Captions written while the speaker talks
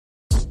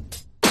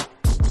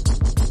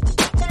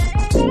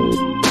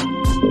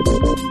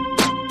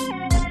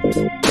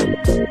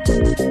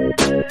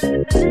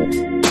Hey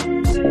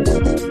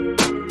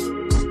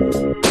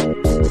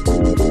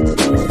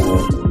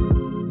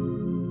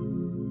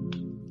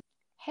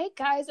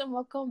guys, and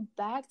welcome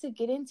back to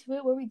Get Into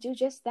It, where we do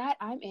just that.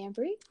 I'm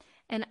Ambry.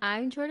 And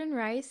I'm Jordan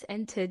Rice,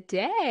 and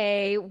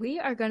today we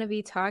are going to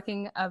be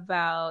talking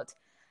about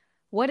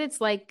what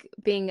it's like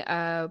being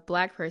a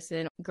Black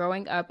person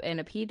growing up in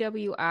a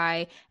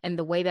PWI and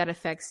the way that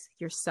affects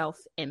your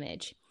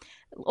self-image.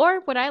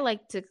 Or what I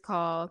like to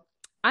call,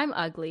 I'm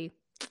ugly.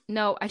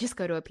 No, I just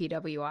go to a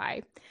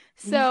PWI.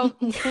 So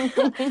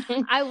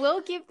I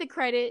will give the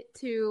credit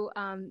to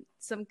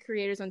some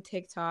creators on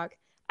TikTok.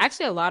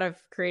 Actually, a lot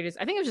of creators.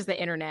 I think it was just the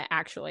internet,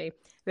 actually.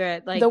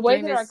 That, like, the way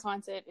doing that our this,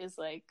 content is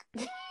like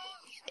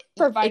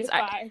provided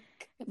by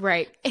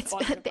right. It's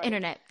sponsored the by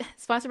internet.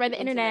 Sponsored by the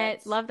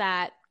internet. internet. Love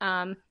that.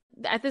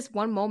 At this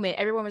one moment,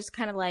 everyone was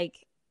kind of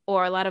like,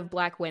 or a lot of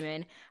Black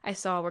women I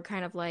saw were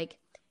kind of like,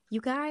 you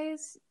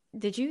guys,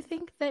 did you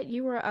think that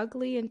you were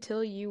ugly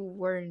until you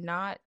were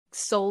not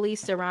solely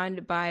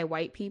surrounded by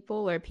white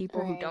people or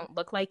people who Right. don't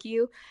look like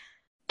you?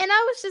 And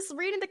I was just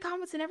reading the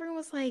comments and everyone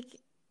was like,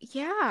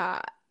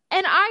 yeah.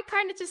 And I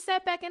kind of just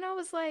sat back and I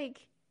was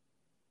like,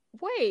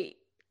 wait,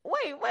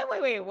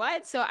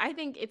 what? So I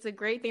think it's a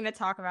great thing to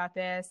talk about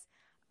this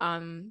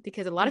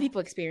because a lot of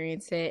people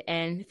experience it.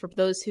 And for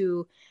those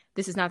who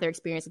this is not their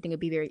experience, I think it'd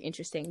be very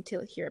interesting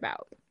to hear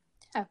about.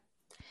 Yeah.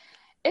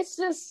 It's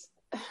just,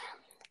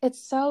 it's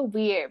so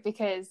weird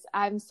because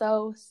I'm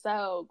so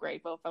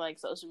grateful for like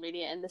social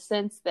media in the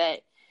sense that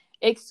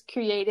it's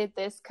created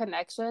this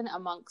connection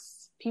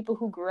amongst people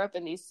who grew up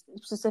in these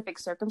specific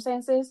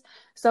circumstances.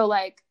 So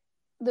like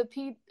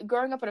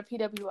growing up in a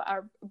PWI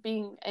or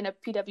being in a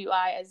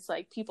PWI as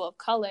like people of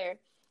color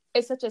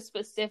is such a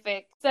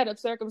specific set of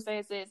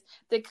circumstances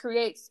that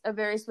creates a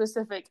very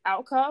specific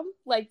outcome,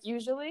 like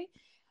usually.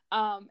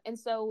 And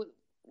so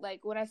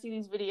like when I see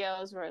these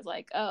videos where it's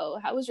like, oh,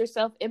 how was your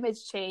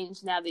self-image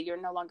changed now that you're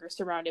no longer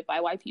surrounded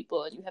by white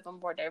people and you have a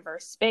more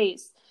diverse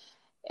space?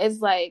 It's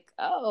like,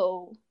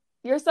 oh,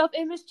 your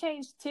self-image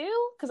changed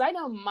too? Because I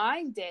know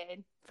mine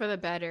did. For the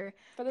better.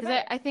 For the Because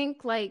better. I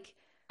think like,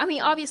 I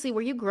mean, obviously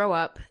where you grow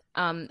up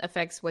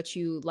affects what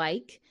you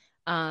like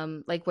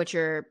what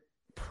your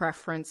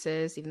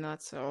preferences, even though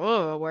that's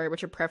a word,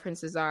 what your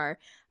preferences are.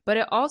 But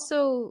it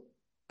also,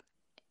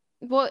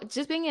 well,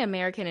 just being an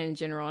American in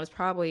general is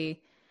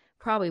probably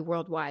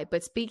worldwide.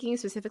 But speaking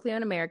specifically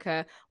on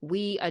America,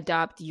 we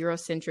adopt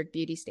Eurocentric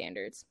beauty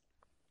standards.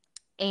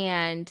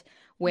 And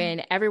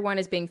when everyone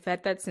is being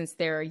fed that since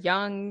they're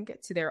young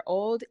to they're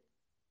old,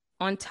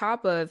 on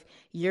top of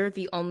you're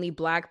the only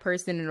Black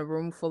person in a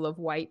room full of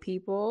white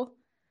people,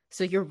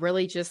 so you're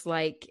really just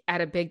like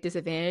at a big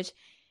disadvantage.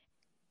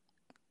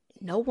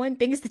 No one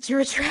thinks that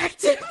you're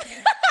attractive.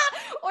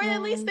 Or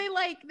at least they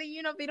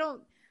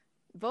don't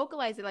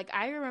vocalize it. Like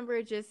I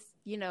remember just,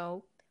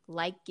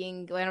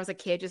 liking when I was a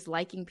kid, just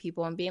liking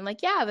people and being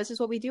like, yeah, that's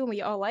just what we do when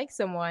we all like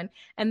someone.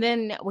 And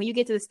then when you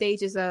get to the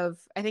stages of,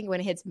 I think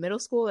when it hits middle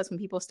school, that's when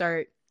people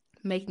start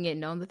making it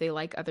known that they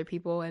like other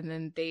people, and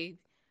then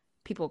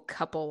people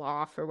couple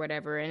off or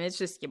whatever, and it's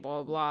just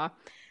blah blah.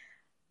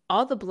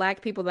 All the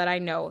Black people that I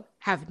know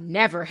have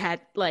never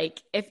had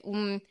like if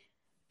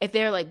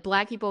they're like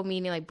Black people,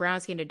 meaning like brown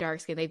skin to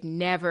dark skin, they've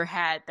never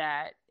had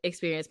that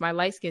experience. My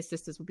light skinned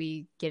sisters will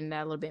be getting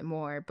that a little bit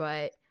more,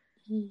 but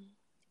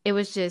it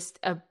was just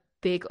a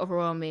big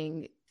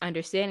overwhelming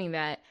understanding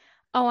that,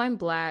 oh, I'm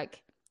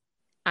Black,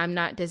 I'm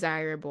not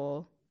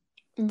desirable.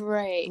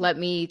 Right. Let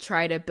me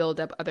try to build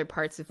up other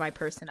parts of my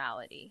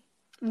personality.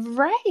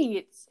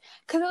 Right.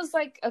 Because it was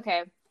like,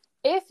 okay,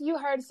 if you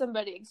heard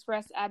somebody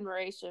express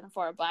admiration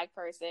for a Black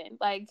person,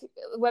 like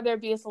whether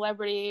it be a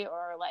celebrity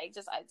or like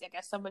just, I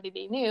guess, somebody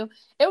they knew,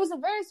 it was a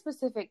very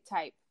specific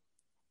type,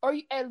 or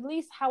at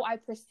least how I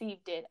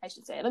perceived it, I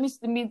should say. Let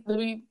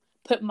me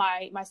put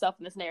myself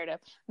in this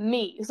narrative.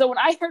 Me. So when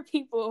I heard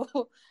people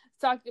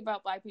talking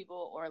about Black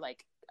people or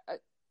like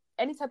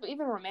any type of,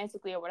 even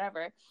romantically or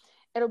whatever,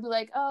 it'll be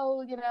like,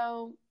 oh,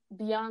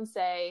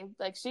 Beyonce,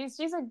 like she's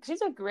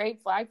a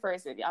great Black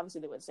person.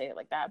 Obviously they wouldn't say it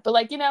like that, but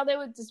like, they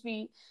would just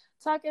be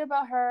talking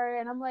about her,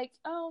 and I'm like,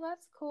 oh,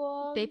 that's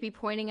cool. They'd be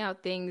pointing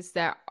out things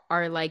that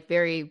are like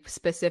very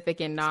specific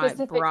and not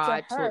specific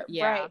broad to her,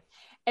 yeah. Right.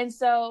 And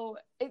so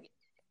it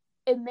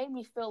made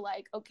me feel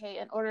like, okay,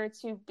 in order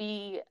to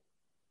be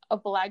a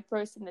Black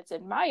person that's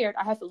admired,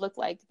 I have to look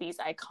like these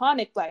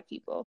iconic Black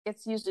people.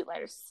 It's usually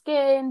lighter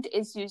skinned,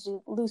 it's usually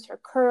looser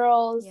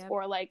curls, Yep.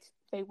 or like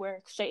they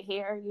wear straight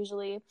hair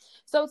usually.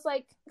 So it's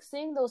like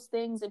seeing those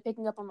things and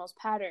picking up on those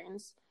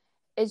patterns.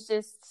 It's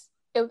just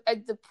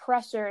the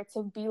pressure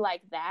to be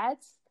like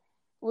that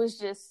was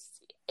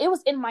just, it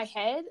was in my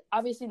head.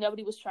 Obviously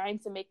nobody was trying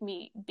to make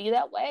me be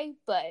that way,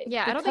 but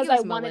yeah, I don't think it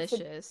was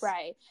malicious.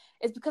 Right,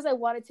 it's because I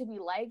wanted to be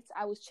liked.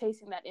 I was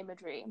chasing that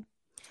imagery.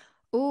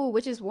 Ooh,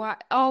 which is why,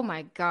 oh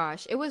my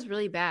gosh, it was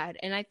really bad.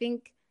 And I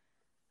think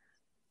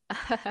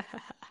I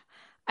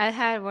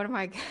had one of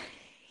my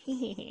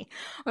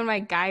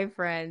guy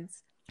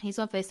friends. He's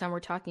on FaceTime, we're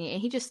talking, and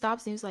he just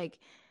stops and he's like,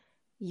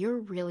 "You're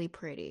really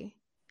pretty."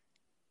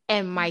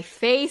 and my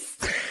face.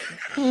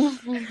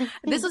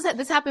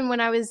 This happened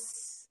when it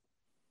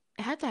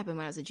had to happen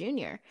when I was a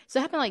junior. So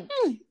it happened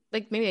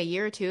like maybe a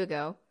year or two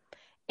ago.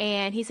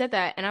 And he said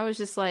that, and I was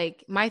just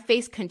like, my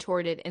face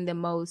contorted in the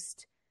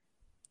most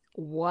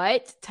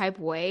what type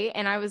way.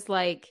 And I was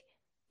like,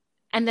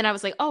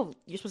 oh,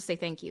 you're supposed to say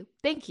thank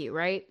you,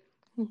 right?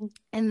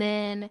 And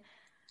then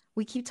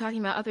we keep talking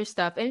about other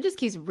stuff, and it just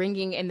keeps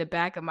ringing in the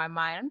back of my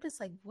mind. I'm just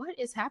like, what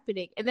is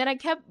happening? And then I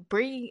kept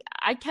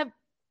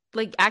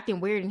like acting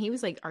weird, and he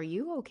was like, are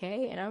you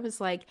okay? And I was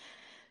like,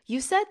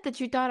 you said that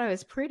you thought I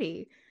was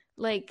pretty,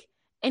 like.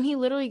 And he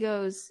literally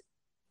goes,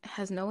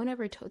 has no one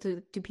ever told,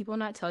 do people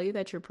not tell you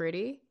that you're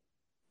pretty?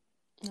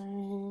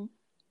 And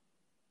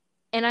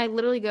I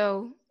literally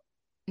go,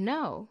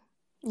 no.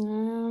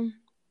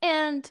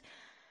 And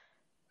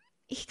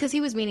because he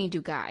was meaning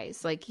to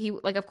guys, like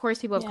of course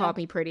people have called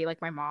me pretty,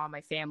 like my mom,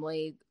 my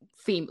family,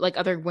 like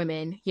other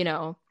women, you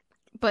know,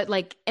 but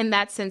like in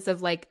that sense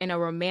of like in a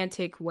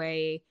romantic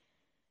way.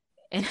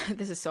 And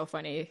this is so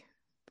funny.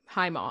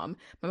 Hi, Mom.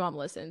 My mom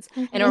listens.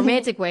 In a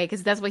romantic way,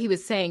 because that's what he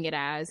was saying it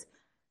as.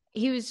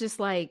 He was just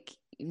like,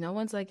 no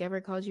one's like ever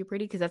called you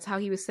pretty, because that's how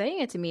he was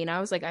saying it to me. And I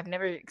was like, I've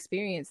never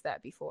experienced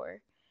that before.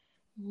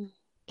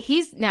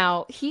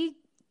 He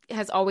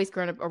has always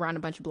grown up around a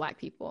bunch of Black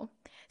people.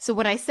 So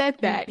when I said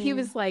that, he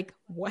was like,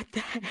 what the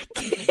heck?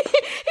 He was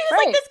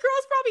like, this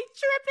girl's probably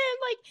tripping.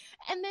 Like,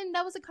 and then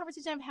that was a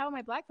conversation I've had with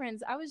my Black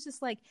friends. I was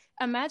just like,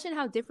 imagine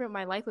how different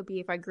my life would be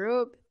if I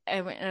grew up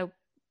in a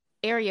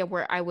area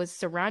where I was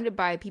surrounded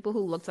by people who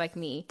looked like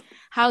me,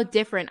 how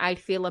different I'd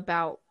feel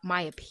about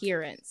my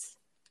appearance.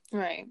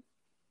 Right.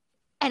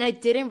 And I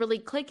didn't really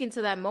click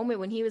into that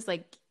moment when he was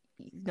like,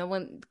 no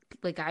one,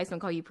 like, guys don't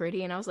call you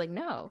pretty. And I was like,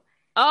 no.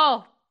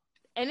 Oh,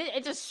 and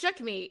it just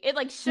shook me. It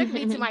like shook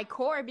me to my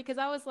core, because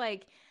I was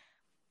like,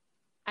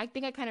 I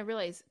think I kind of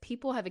realized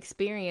people have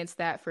experienced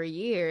that for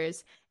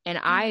years. And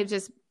I've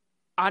just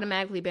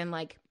automatically been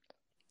like,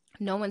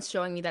 no one's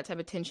showing me that type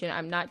of attention.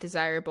 I'm not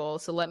desirable.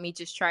 So let me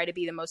just try to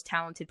be the most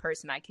talented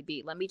person I could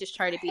be. Let me just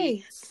try to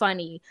be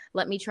funny.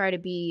 Let me try to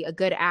be a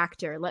good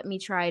actor. Let me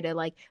try to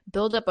like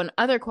build up on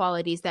other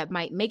qualities that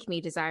might make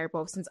me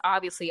desirable, since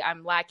obviously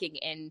I'm lacking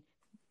in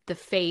the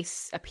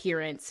face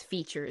appearance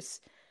features,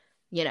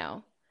 you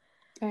know?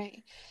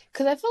 Right.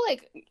 Because I feel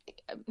like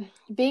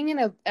being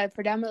in a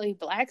predominantly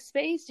Black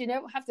space, you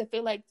never have to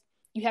feel like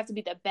you have to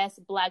be the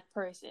best Black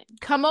person.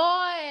 Come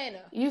on.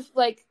 You've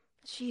like,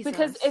 Jesus.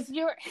 Because if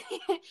you're,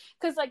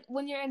 because like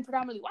when you're in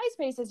predominantly white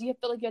spaces, you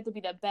feel like you have to be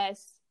the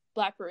best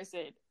Black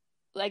person,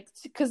 like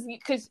because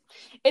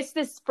it's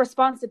this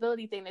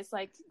responsibility thing. It's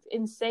like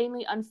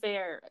insanely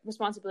unfair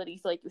responsibility you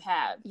feel like you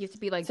have. You have to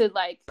be like to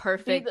like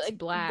perfect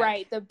Black,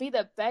 right? To be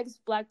the best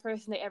Black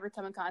person they ever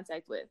come in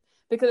contact with.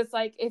 Because it's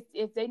like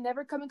if they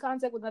never come in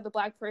contact with another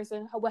Black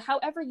person,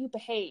 however you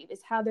behave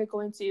is how they're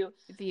going to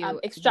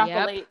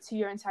extrapolate to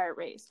your entire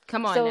race.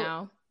 Come on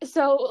now.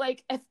 So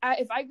like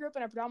if I grew up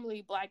in a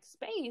predominantly Black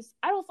space,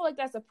 I don't feel like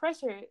that's a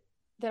pressure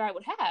that I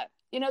would have.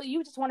 You know,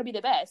 you just want to be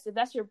the best. If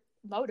that's your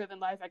motive in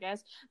life, I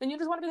guess, then you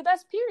just want to be the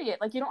best, period.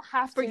 Like you don't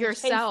have for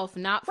yourself,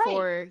 not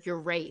for your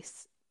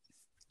race.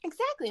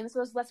 Exactly. And so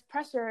there's less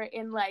pressure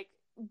in like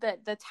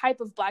the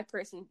type of Black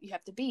person you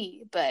have to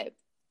be. But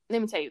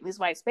let me tell you, these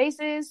white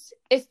spaces,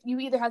 if you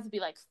either have to be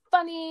like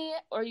funny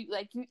or you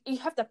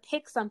have to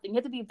pick something, you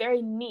have to be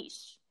very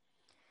niche,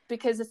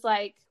 because it's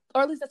like,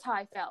 or at least that's how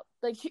I felt.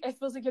 Like it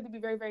feels like you have to be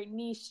very, very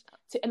niche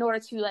in order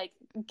to like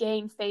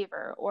gain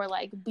favor or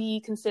like be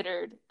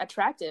considered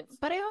attractive.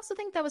 But I also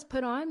think that was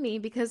put on me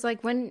because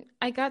like when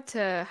I got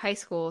to high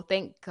school,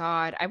 thank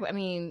God, I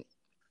mean,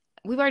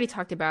 we've already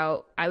talked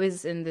about, I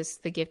was in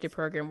the gifted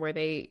program where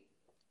they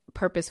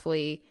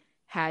purposefully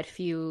had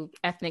few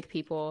ethnic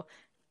people,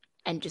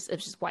 and it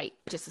was just white,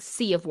 just a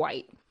sea of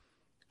white.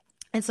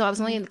 And so I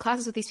was only in the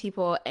classes with these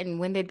people, and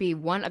when there'd be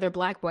one other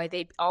Black boy,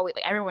 they'd always,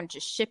 like, everyone would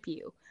just ship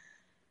you,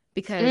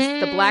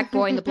 because the Black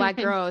boy and the Black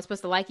girl are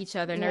supposed to like each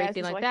other and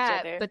everything like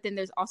that. But then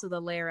there's also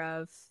the layer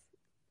of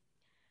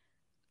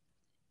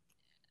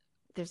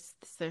there's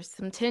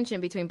some tension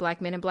between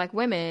Black men and Black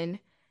women,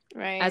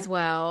 right, as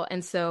well.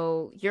 And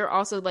so you're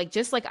also like,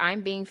 just like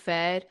I'm being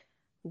fed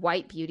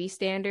white beauty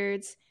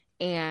standards,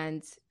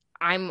 and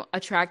I'm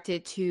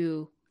attracted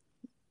to,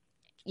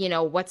 you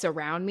know, what's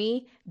around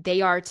me,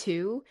 they are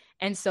too.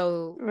 And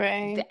so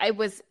it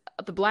was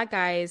the Black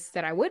guys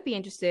that I would be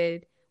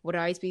interested would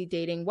always be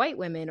dating white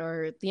women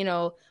or, you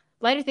know,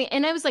 lighter thing.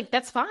 And I was like,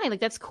 that's fine. Like,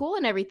 that's cool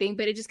and everything.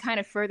 But it just kind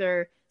of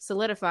further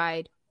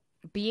solidified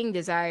being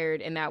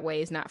desired in that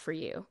way is not for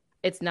you.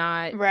 It's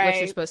not what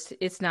you're supposed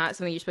to, it's not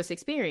something you're supposed to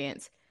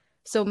experience.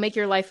 So make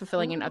your life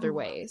fulfilling in other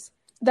ways.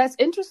 That's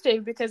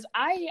interesting, because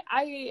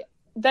I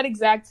that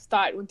exact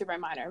thought went through my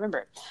mind. I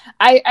remember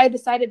I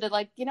decided that,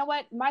 like, you know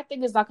what, my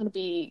thing is not going to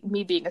be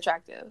me being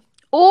attractive.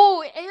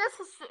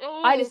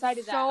 I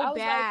decided that I was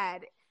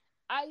bad. Like,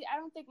 I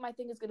don't think my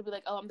thing is going to be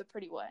like, oh, I'm the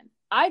pretty one.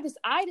 I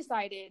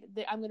decided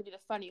that I'm going to be the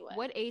funny one.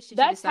 What age did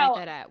you decide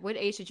that at? What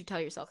age did you tell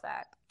yourself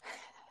that?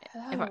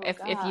 If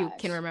you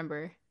can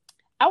remember.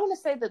 I want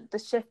to say that the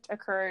shift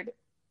occurred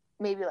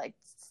maybe like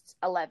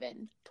 11, I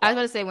was 12.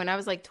 about to say, when I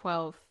was like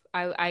 12,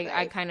 I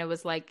Right. kind of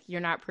was like,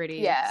 you're not pretty,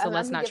 Yeah, so I'm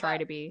let's gonna not give try up.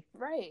 to be.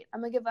 Right. I'm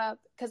gonna give up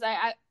because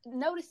I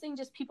noticing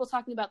just people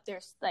talking about their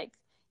like,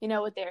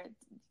 with their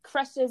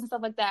crushes and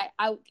stuff like that.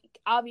 I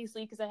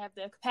obviously, because I have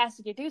the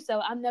capacity to do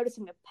so, I'm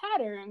noticing the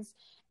patterns,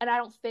 and I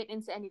don't fit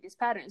into any of these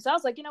patterns. So I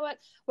was like, you know what,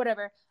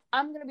 whatever.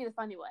 I'm gonna be the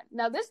funny one.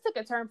 Now this took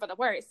a turn for the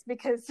worse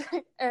because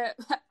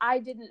I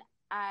didn't.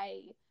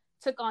 I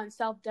took on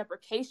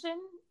self-deprecation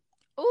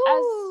as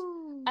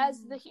Ooh.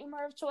 the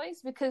humor of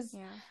choice because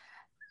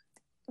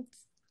Yeah.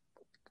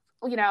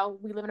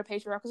 we live in a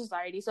patriarchal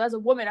society. So as a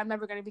woman, I'm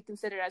never going to be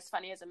considered as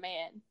funny as a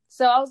man.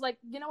 So I was like,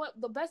 you know what?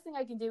 The best thing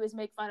I can do is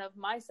make fun of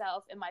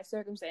myself and my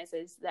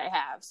circumstances that I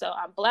have. So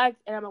I'm Black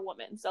and I'm a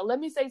woman. So let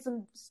me say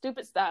some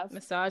stupid stuff.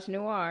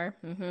 Misogynoir.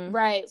 Mm-hmm.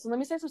 Right. So let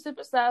me say some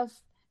stupid stuff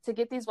to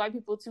get these white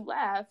people to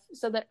laugh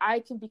so that I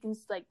can be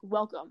like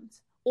welcomed.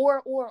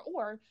 Or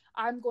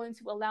I'm going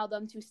to allow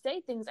them to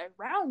say things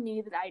around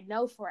me that I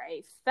know for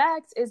a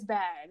fact is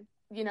bad,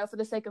 for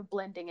the sake of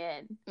blending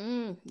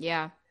in.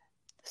 Yeah.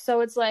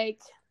 So it's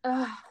like,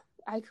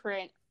 I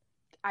cringe.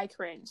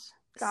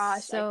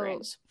 Gosh, I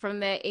cringe. From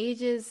the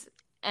ages,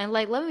 and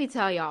like, let me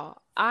tell y'all,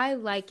 I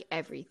like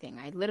everything.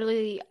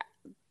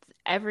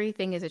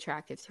 Everything is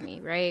attractive to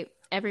me, right?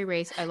 Every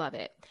race, I love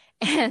it.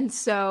 And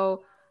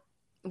so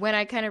when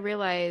I kind of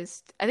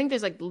realized, I think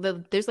there's like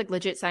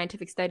legit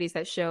scientific studies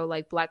that show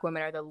like Black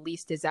women are the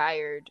least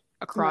desired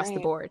across the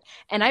board.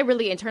 And I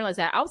really internalized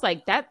that. I was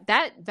like, that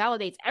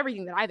validates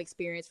everything that I've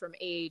experienced from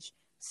age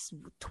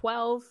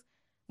 12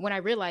 when I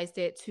realized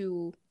it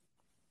to,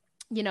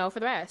 for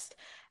the rest.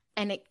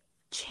 And it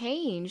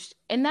changed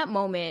in that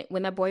moment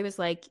when that boy was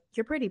like,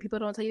 you're pretty. People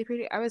don't tell you you're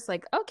pretty. I was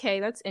like, okay,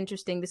 that's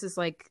interesting. This is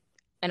like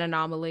an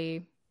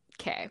anomaly.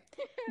 Okay.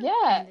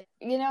 Yeah.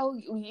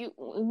 When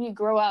you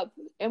grow up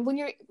and when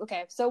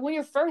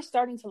you're first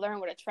starting to learn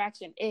what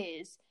attraction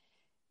is,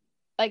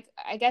 like,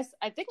 I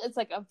think it's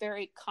like a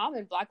very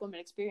common Black woman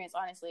experience,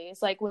 honestly.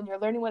 It's like when you're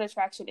learning what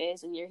attraction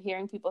is and you're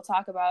hearing people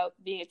talk about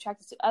being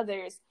attracted to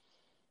others,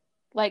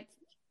 like,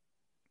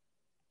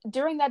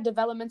 during that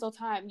developmental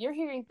time, you're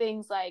hearing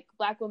things like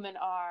Black women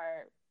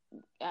are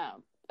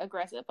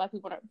aggressive, Black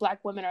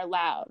women are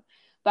loud,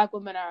 Black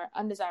women are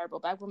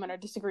undesirable, Black women are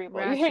disagreeable.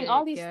 Ratchet, you're hearing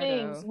all these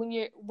ghetto. things when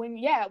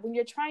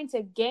you're trying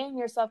to gain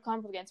your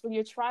self-confidence, when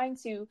you're trying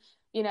to,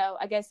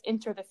 I guess,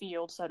 enter the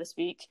field, so to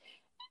speak.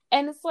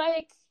 And it's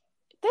like,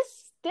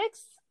 this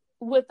sticks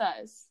with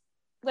us.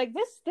 Like,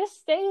 this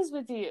stays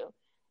with you.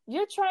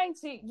 You're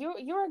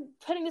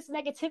putting this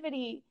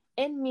negativity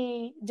in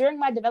me during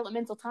my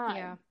developmental time.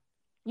 Yeah.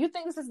 You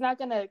think this is not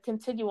going to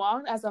continue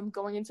on as I'm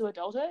going into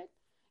adulthood?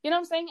 You know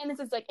what I'm saying? And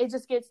it's just like, it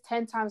just gets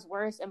 10 times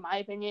worse, in my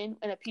opinion,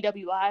 in a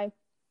PWI.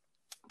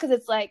 Because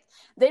it's like,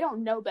 they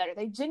don't know better.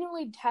 They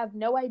genuinely have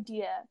no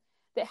idea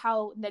that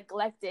how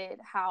neglected,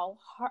 how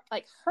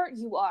hurt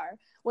you are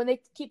when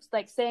they keep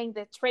like saying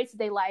the traits that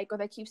they like, or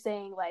they keep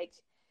saying like,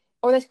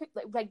 or they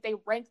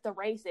rank the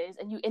races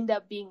and you end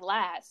up being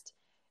last.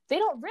 They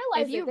don't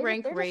realize if you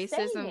rank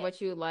racism what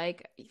you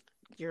like,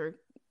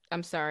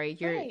 I'm sorry,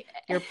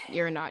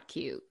 you're not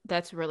cute.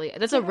 That's a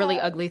really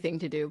ugly thing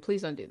to do.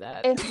 Please don't do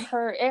that. It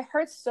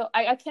hurts so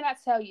I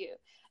cannot tell you.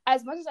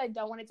 As much as I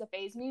don't want it to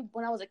faze me,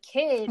 when I was a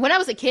kid,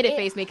 it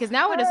fazed me, because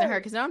now it doesn't hurt,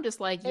 because now I'm just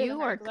like,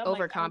 you are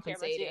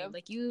overcompensating.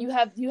 Like, you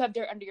have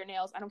dirt under your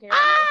nails. I don't care about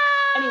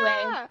you.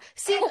 Anyway,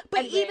 see,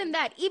 but even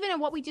in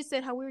what we just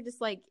said, how we were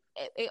just like,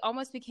 it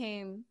almost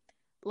became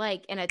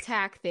like an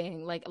attack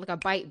thing, like a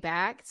bite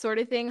back sort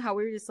of thing. How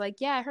we were just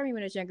like, yeah, it hurt me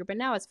when I was younger, but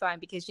now it's fine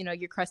because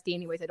you're crusty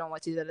anyways. I don't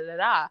want to. Da da da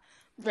da.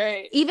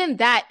 Right. Even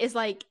that is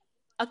like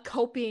a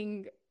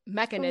coping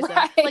mechanism.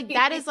 Right. Like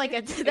that is like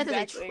that is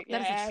a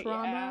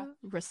trauma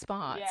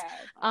response.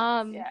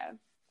 Yeah.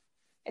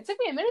 It took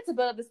me a minute to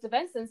build up this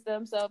defense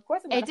system, so of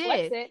course I'm gonna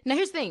flex it. Now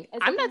here's the thing.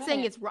 I'm not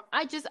saying it's wrong.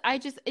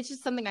 It's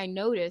just something I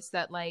noticed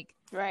that like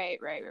right.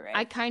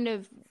 I kind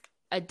of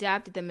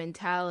adapted the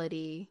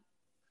mentality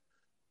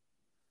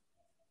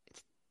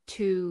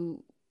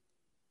to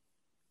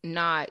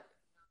not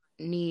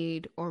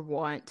need or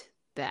want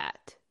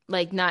that.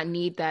 Like, not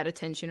need that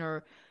attention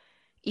or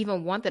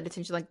even want that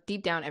attention. Like,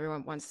 deep down,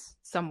 everyone wants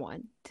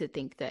someone to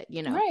think that,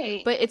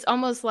 Right. But it's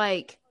almost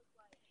like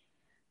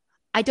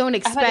I don't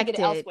expect it.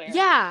 Elsewhere.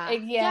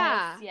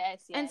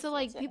 Yes. And so,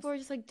 like, people are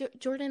just like,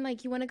 Jordan,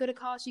 like, you want to go to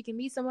college, you can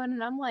meet someone.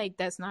 And I'm like,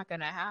 that's not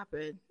going to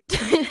happen.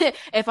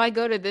 If I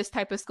go to this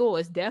type of school,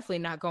 it's definitely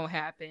not going to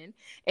happen.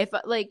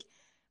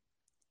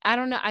 I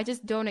don't know. I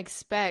just don't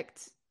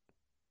expect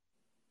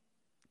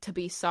to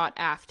be sought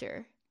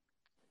after.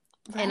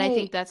 Right. And I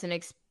think that's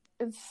it's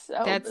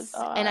so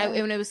bizarre. And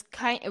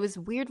it was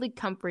weirdly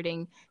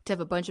comforting to have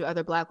a bunch of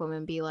other Black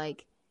women be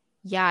like,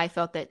 yeah, I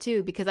felt that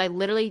too, because I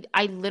knew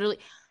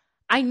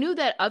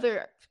that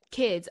other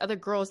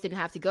girls didn't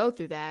have to go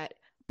through that,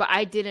 but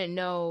I didn't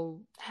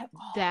know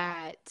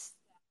that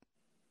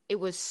it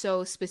was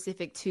so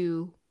specific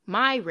to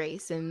my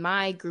race and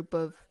my group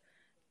of,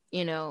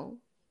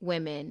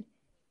 women,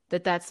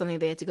 that's something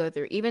they had to go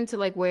through. Even to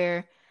like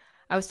where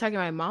I was talking to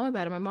my mom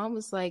about it. My mom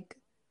was like,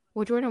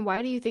 well, Jordan,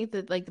 why do you think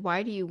that, like,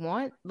 why do you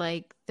want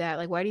like that?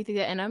 Like, why do you think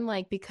that? And I'm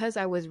like, because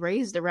I was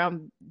raised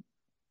around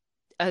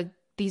a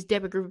these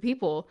different group of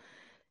people.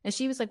 And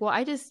she was like, well,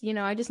 I just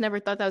never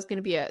thought that was going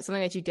to be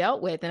something that you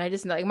dealt with. And I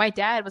just, like, my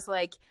dad was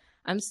like,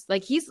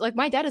 he's like,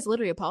 my dad has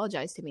literally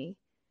apologized to me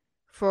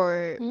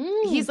for,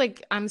 Mm. he's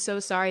like, I'm so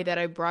sorry that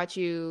I brought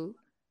you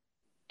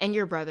and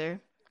your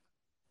brother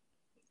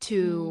Mm.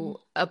 to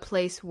a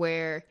place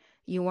where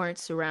you weren't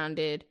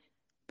surrounded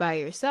by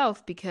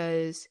yourself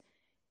because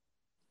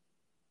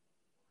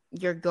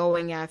you're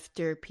going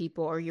after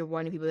people, or you're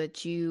wanting people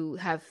that you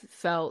have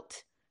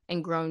felt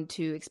and grown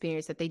to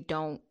experience that they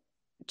don't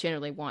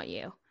generally want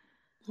you.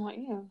 Well,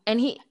 yeah. And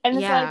he, And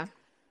it's yeah. like,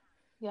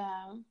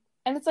 yeah.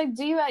 And it's like,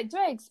 do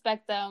I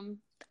expect them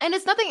And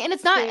it's nothing, and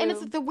it's not, and it's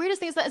to? the weirdest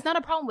thing is that it's not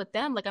a problem with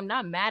them. Like, I'm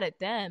not mad at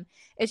them.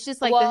 It's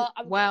just like Well,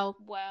 well,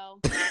 well,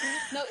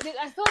 no.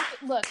 I feel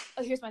like, look.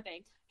 Here's my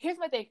thing. Here's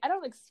my thing. I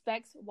don't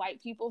expect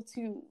white people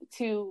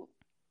to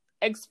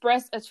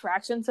express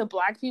attraction to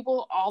black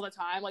people all the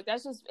time. Like,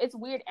 that's just, it's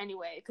weird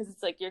anyway, because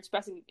it's like you're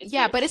expressing, it's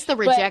yeah, weird. but it's the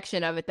But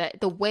rejection of it, that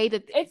the way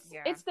that,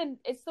 yeah. it's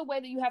the way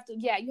that you have to,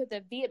 yeah, you have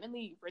to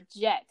vehemently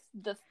reject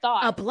the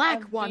thought A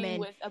black of being woman.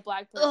 with a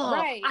black person. Ugh,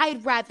 Right.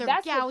 I'd rather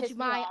That's what gouge pissed me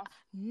my off.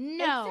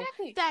 no.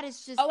 Exactly. That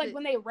is just Oh, like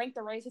when they ranked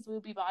the races, we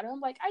would be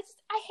bottom. Like, I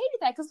hated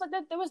that, because like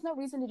there was no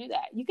reason to do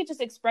that. You could just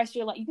express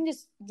your, like, you can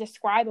just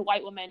describe a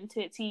white woman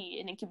to a T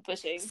and then keep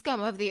pushing. scum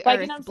of the Like,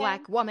 earth, you know what I'm black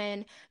saying?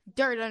 woman,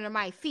 dirt under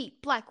my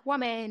feet, black woman.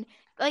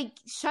 Like,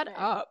 shut Right.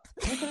 up.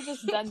 You could have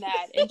just done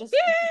that and just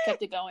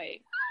kept it going.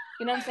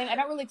 You know what I'm saying? I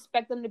don't really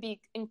expect them to be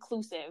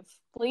inclusive,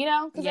 you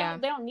know, because Yeah.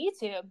 they don't need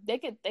to. They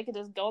could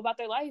just go about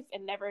their life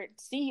and never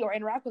see or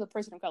interact with a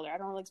person of color. I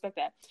don't really expect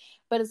that.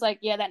 But it's like,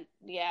 yeah,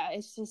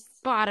 it's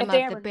just Bottom if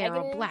they of the ever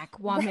barrel, negative, black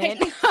woman.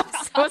 right?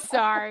 I'm so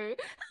sorry.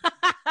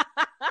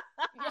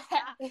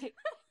 Yeah.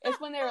 It's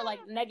when they were like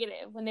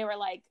negative, when they were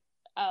like,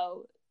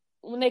 oh,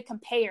 when they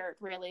compared,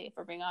 really, if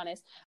we're being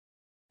honest.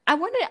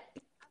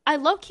 I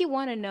low key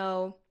want to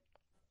know,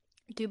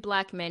 do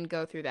black men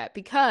go through that?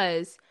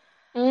 Because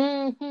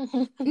no,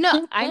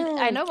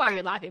 I know why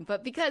you're laughing,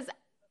 but because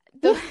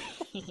the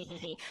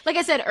like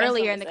I said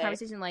earlier in the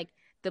conversation, like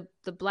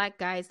the black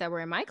guys that were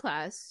in my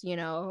class, you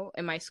know,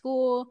 in my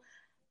school,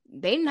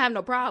 they didn't have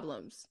no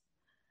problems.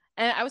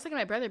 And I was talking to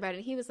my brother about it,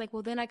 and he was like,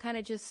 well, then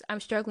I'm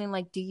struggling.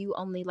 Like, do you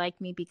only like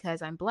me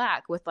because I'm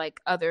black with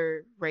like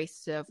other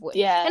race of what?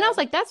 Yeah. And I was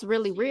like, that's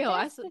really real.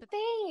 That's the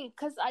thing.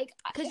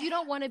 Because you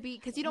don't want to be,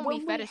 because you don't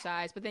want to be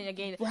fetishized. But then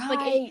again, right,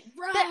 like,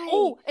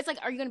 right. It's like,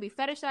 are you going to be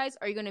fetishized?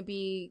 Or are you going to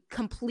be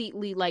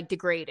completely like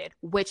degraded?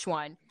 Which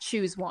one?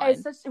 Choose one.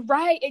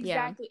 Right,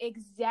 exactly, yeah.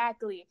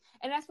 Exactly.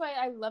 And that's why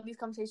I love these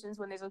conversations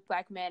when there's like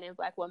black men and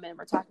black women, and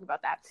we're talking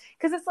about that.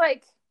 Because it's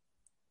like,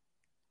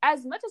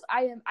 as much as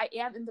I am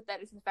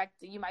empathetic to the fact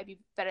that you might be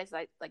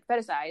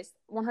fetishized,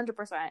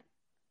 100%.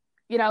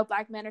 You know,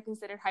 black men are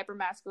considered hyper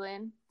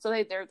masculine, so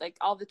they're like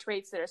all the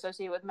traits that are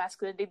associated with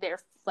masculinity, they're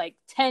like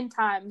 10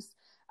 times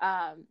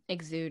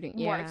exuding,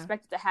 more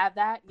expected to have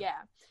that. Yeah.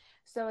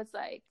 So it's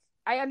like,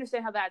 I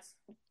understand how that's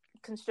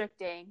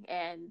constricting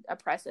and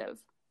oppressive,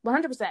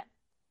 100%.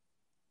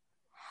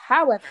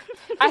 However,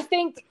 I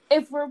think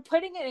if we're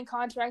putting it in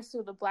contrast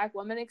to the black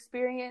woman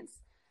experience,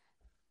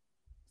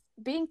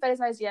 being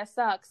fetishized, yes,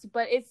 sucks,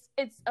 but it's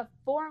a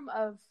form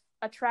of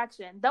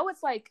attraction, though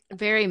it's like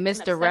very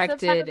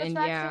misdirected and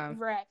yeah,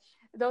 right.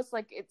 Though it's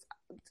like, it's,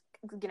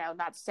 you know,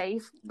 not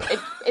safe.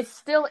 It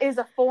still is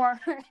a form.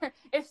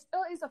 It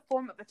still is a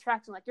form of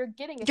attraction. Like, you're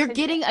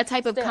getting a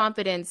type of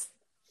confidence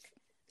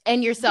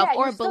in yourself, yeah,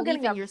 or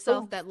believe in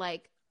yourself that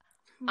like,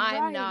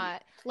 I'm right.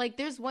 not, like,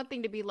 there's one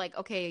thing to be like,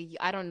 okay,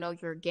 I don't know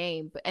your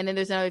game, but and then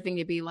there's another thing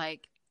to be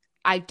like,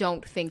 I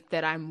don't think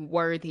that I'm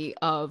worthy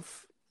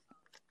of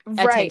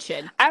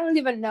attention. I don't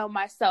even know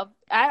myself.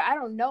 I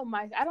don't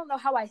know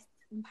how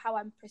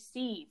I'm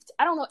perceived.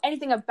 I don't know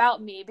anything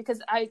about me,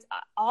 because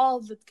all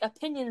the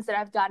opinions that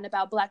I've gotten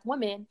about black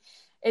women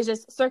is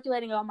just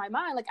circulating on my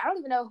mind. Like, I don't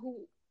even know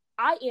who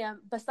I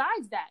am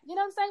besides that. You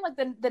know what I'm saying? Like,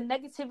 the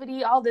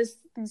negativity, all these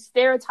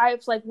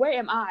stereotypes, like, where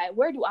am I?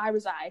 Where do I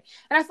reside?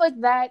 And I feel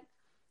like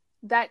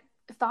that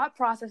thought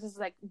process is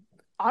like,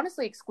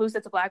 honestly,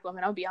 exclusive to black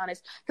women. I'll be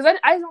honest, because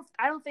I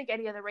don't think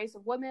any other race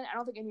of women, I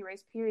don't think any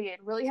race period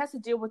really has to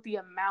deal with the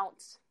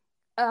amount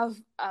of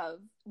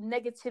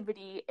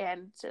negativity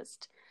and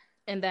just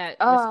in that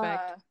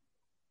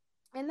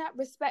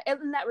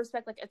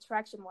respect, like,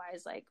 attraction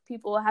wise, like,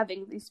 people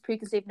having these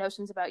preconceived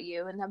notions about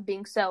you and them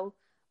being so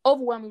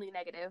overwhelmingly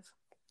negative.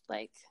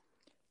 Like,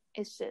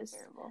 it's just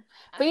terrible.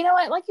 But you know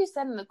what, like you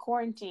said, in the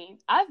quarantine,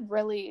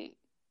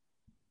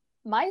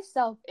 my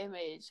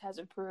self-image has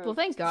improved. Well,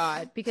 thank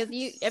God, because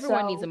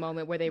everyone needs a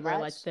moment where they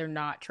realize they're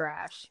not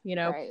trash, you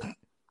know? Right.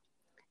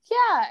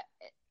 Yeah.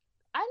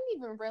 I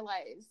didn't even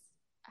realize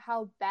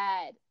how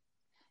bad.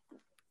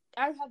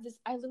 I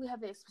literally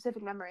have a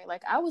specific memory.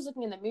 Like, I was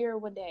looking in the mirror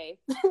one day,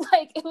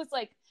 like, it was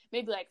like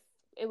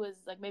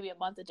maybe a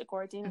month into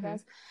quarantine, I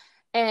guess.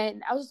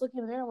 And I was just looking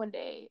in the mirror one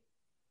day,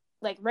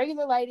 like,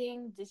 regular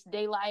lighting, just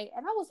daylight,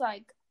 and I was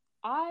like,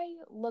 I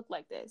look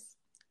like this.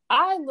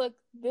 I look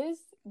this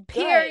good.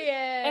 Period.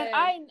 And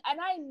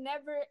I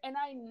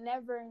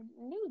never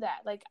knew that.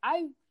 Like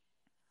I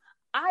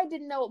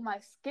didn't know what my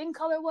skin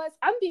color was.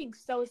 I'm being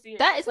so serious.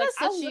 That isn't like,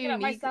 that such a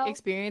unique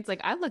experience.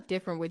 Like I look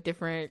different with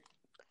different.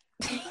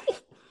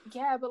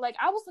 Yeah, but like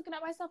I was looking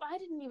at myself. I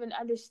didn't even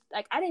understand.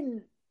 Like I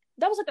didn't.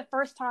 That was like the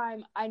first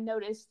time I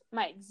noticed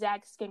my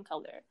exact skin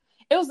color.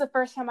 It was the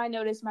first time I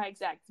noticed my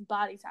exact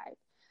body type.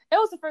 It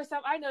was the first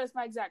time I noticed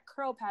my exact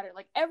curl pattern.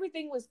 Like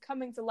everything was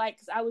coming to light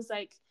because I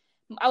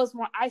was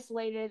more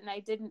isolated and I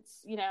didn't,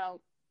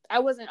 I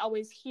wasn't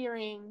always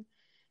hearing,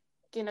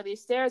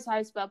 these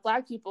stereotypes about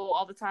Black people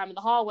all the time in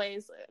the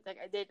hallways like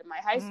I did in my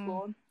high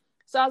school.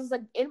 So I was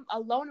like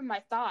alone in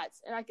my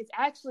thoughts, and I could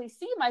actually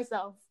see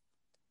myself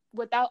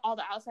without all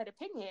the outside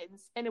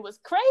opinions, and it was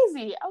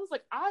crazy. I was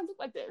like, I look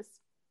like this.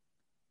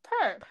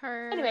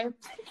 Anyway,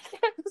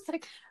 it was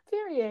like,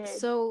 period.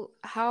 So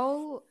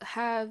how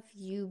have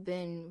you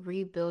been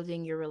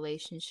rebuilding your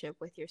relationship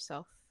with your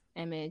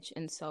self-image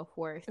and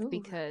self-worth?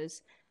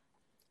 Because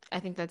I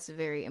think that's a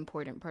very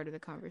important part of the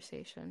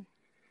conversation.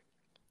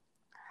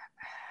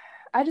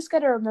 I just got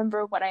to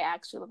remember what I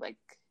actually look like.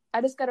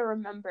 I just got to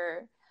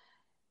remember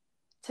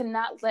to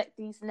not let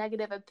these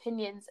negative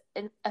opinions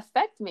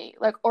affect me,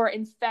 like, or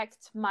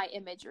infect my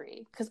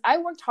imagery. Because I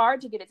worked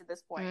hard to get it to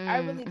this point. I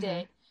really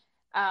did.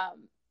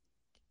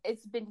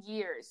 It's been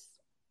years,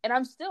 and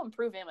I'm still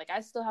improving. Like,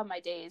 I still have my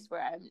days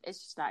where it's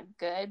just not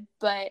good,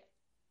 but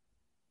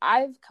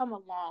I've come a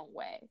long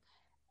way,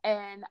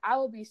 and I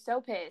will be so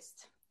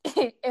pissed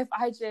if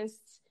I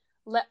just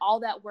let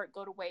all that work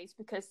go to waste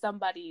because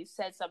somebody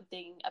said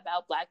something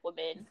about Black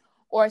women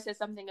or said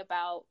something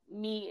about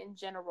me in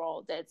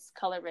general that's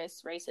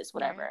colorist, racist,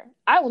 whatever. Right.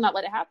 I will not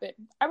let it happen.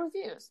 I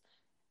refuse.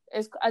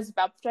 It's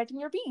about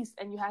protecting your peace,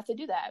 and you have to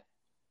do that.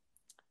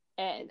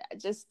 And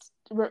just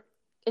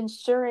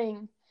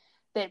ensuring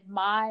that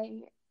my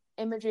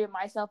imagery of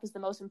myself is the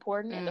most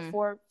important and the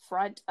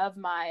forefront of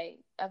my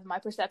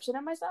perception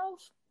of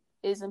myself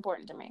is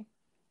important to me.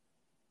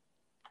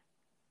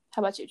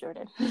 How about you,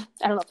 Jordan?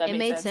 I don't know if that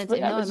made sense.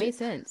 No, it made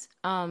sense.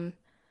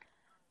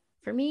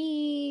 For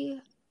me,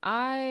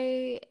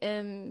 I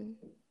am,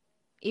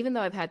 even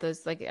though I've had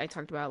those, like I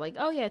talked about, like,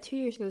 oh yeah, 2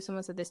 years ago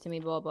someone said this to me,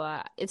 blah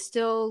blah. It's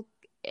still,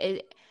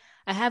 I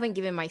haven't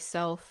given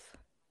myself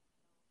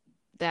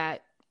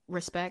that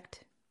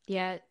respect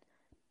yet.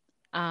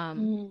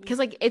 Because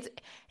like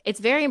it's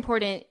very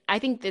important. I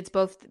think it's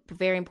both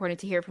very important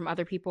to hear from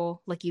other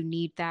people, like you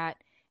need that,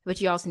 but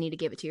you also need to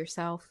give it to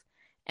yourself.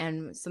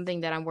 And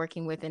something that I'm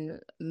working with in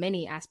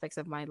many aspects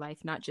of my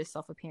life, not just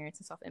self-appearance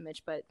and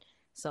self-image, but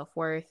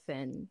self-worth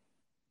and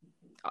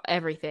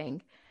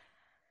everything.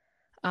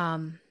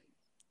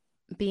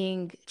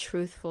 Being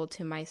truthful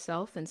to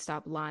myself and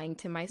stop lying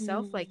to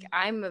myself. Like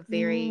I'm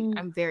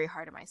very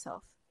hard on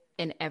myself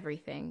in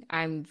everything.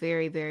 I'm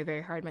very, very,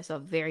 very hard on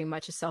myself, very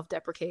much a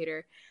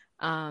self-deprecator.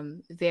 I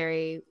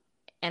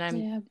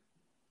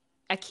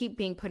keep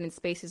being put in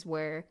spaces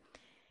where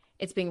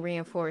it's being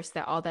reinforced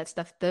that all that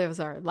stuff, those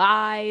are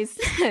lies.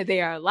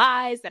 They are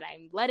lies that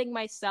I'm letting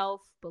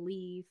myself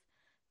believe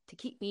to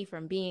keep me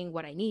from being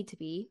what I need to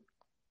be.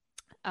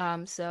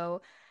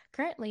 So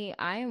currently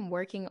I am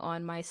working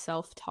on my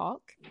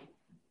self-talk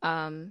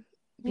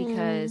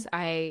because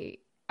I've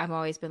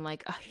always been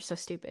like, oh, you're so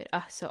stupid.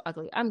 Oh, so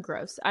ugly. I'm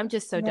gross. I'm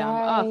just so dumb.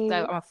 Oh,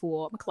 I'm a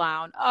fool. I'm a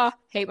clown. Oh,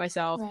 hate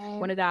myself.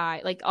 Want to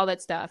die. Like all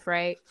that stuff,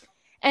 right?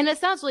 And it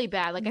sounds really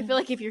bad. Like I feel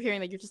like if you're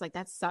hearing that, you're just like,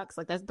 that sucks.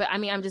 Like that's, but I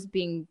mean,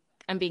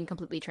 I'm being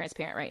completely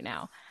transparent right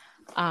now.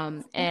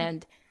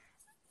 And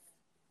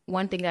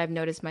one thing that I've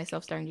noticed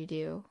myself starting to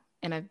do,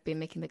 and I've been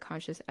making the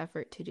conscious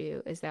effort to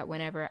do, is that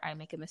whenever I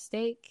make a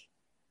mistake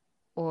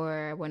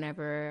or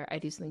whenever I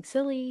do something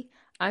silly,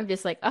 I'm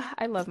just like, oh,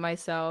 I love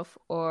myself.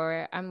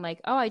 Or I'm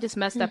like, oh, I just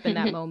messed up in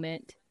that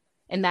moment.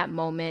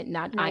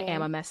 Not I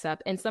am a mess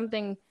up. And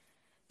something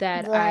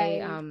that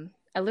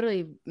I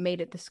literally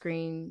made it the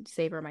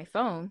screensaver of my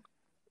phone.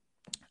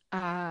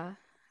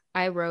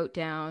 I wrote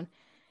down,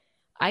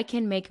 I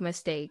can make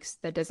mistakes.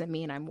 That doesn't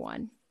mean I'm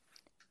one.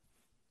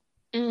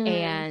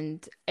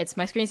 And it's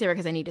my screensaver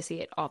because I need to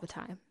see it all the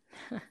time.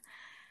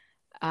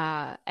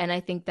 And I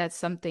think that's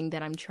something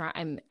that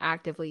I'm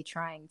actively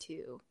trying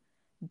to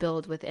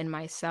build within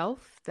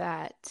myself,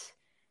 that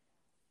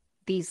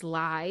these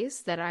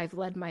lies that I've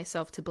led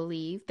myself to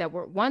believe, that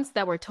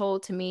were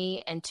told to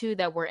me, and two,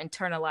 that were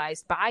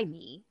internalized by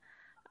me,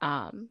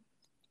 are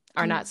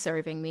not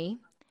serving me.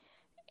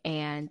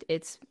 And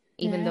it's,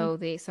 even though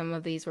some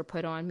of these were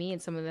put on me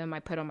and some of them I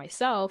put on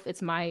myself,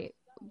 it's my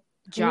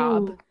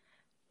job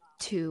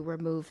to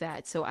remove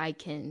that so I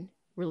can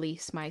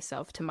release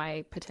myself to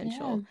my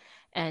potential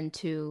and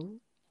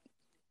to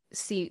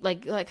see,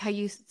 like how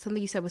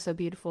something you said was so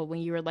beautiful when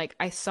you were like,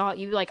 I saw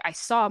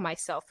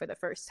myself for the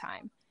first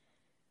time.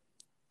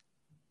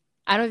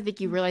 I don't think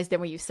you realized that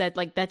when you said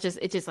like that,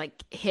 it just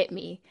like hit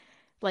me,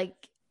 like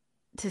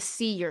to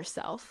see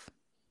yourself,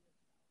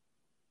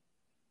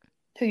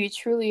 who you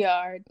truly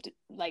are,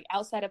 like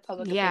outside of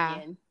public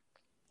opinion.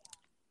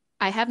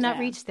 I have not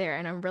reached there,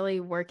 and I'm really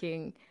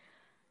working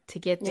to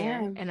get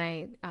there.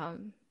 And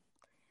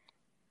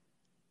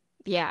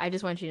yeah, I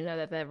just want you to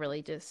know that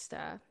really just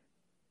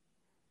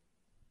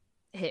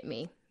hit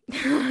me.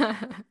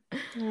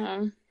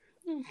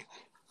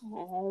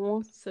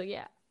 Oh. So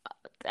yeah,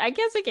 I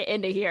guess we can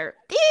end it here.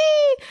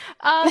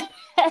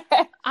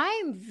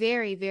 I'm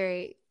very,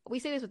 very, we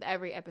say this with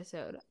every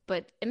episode,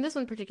 but in this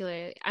one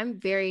particularly, I'm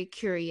very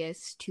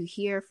curious to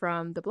hear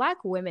from the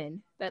Black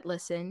women that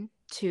listen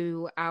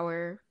to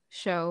our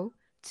show,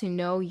 to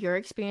know your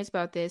experience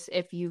about this.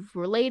 If you've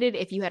related,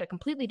 if you had a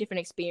completely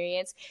different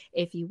experience,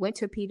 if you went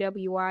to a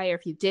PWI or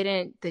if you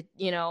didn't,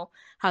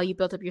 how you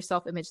built up your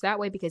self-image that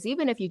way. Because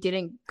even if you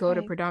didn't go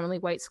to predominantly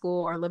white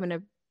school or live in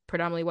a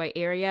predominantly white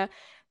area,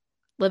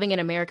 living in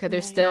America,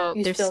 there's still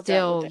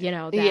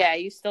that. Yeah,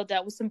 you still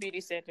dealt with some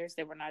beauty standards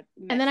that were not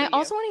meant. And then I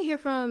also want to hear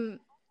from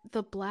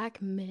the Black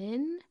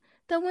men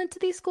that went to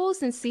these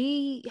schools and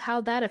see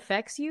how that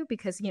affects you,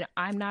 because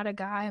I'm not a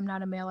guy, I'm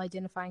not a male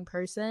identifying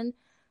person,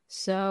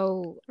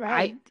 so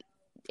I'm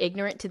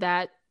ignorant to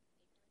that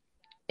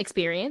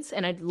experience,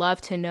 and I'd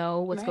love to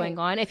know what's going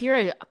on. If you're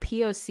a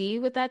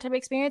POC with that type of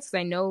experience, because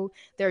I know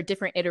there are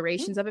different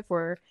iterations of it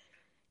for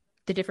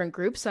the different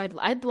groups, so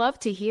I'd love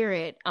to hear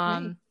it.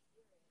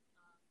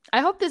 I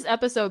hope this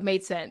episode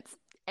made sense.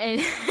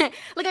 And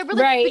like, I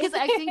really, because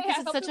I think this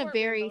is such a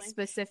very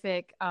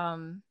specific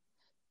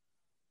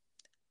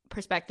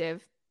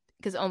perspective,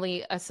 because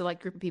only a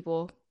select group of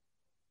people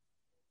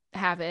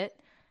have it.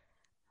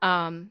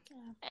 And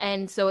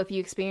so if you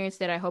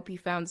experienced it, I hope you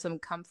found some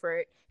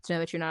comfort to know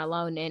that you're not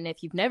alone. And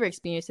if you've never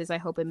experienced this, I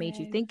hope it made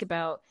you think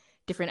about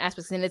different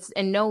aspects. And it's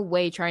in no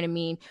way trying to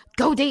mean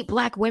go date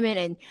Black women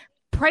and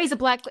praise a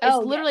Black.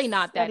 It's literally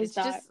not that. It's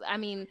just,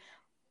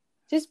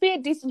 just be a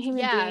decent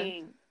human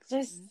being.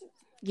 Just,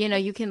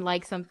 you can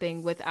like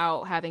something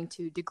without having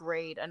to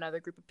degrade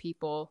another group of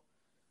people.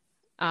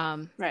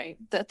 The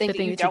thing that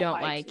you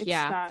don't like.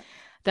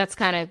 That's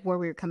kind of where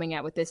we were coming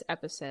at with this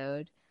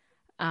episode.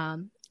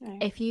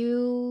 If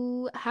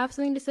you have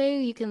something to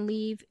say, you can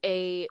leave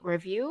a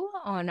review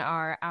on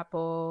our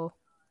Apple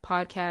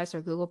Podcast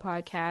or Google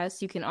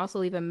Podcast. You can also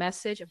leave a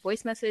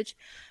voice message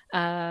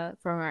from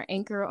our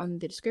anchor on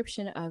the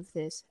description of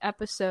this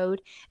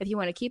episode. If you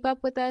want to keep up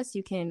with us,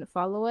 you can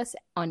follow us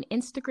on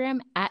Instagram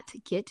at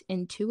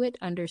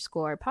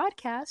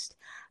getintoit_podcast.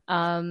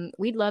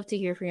 We'd love to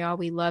hear from y'all.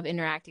 We love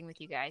interacting with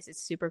you guys.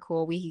 It's super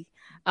cool. We've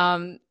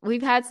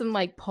had some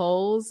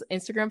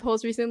Instagram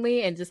polls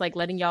recently, and just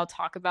letting y'all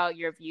talk about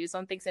your views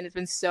on things, and it's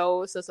been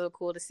so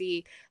cool to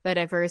see the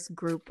diverse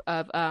group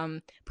of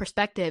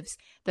perspectives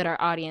that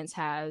our audience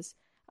has.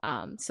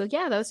 So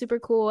yeah, that was super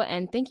cool,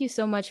 and thank you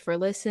so much for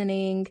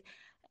listening,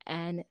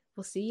 and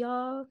we'll see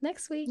y'all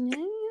next week.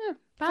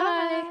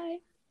 Bye.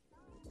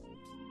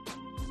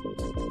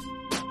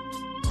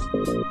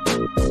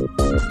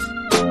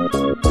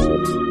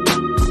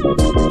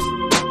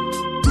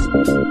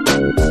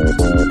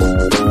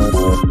 Bye.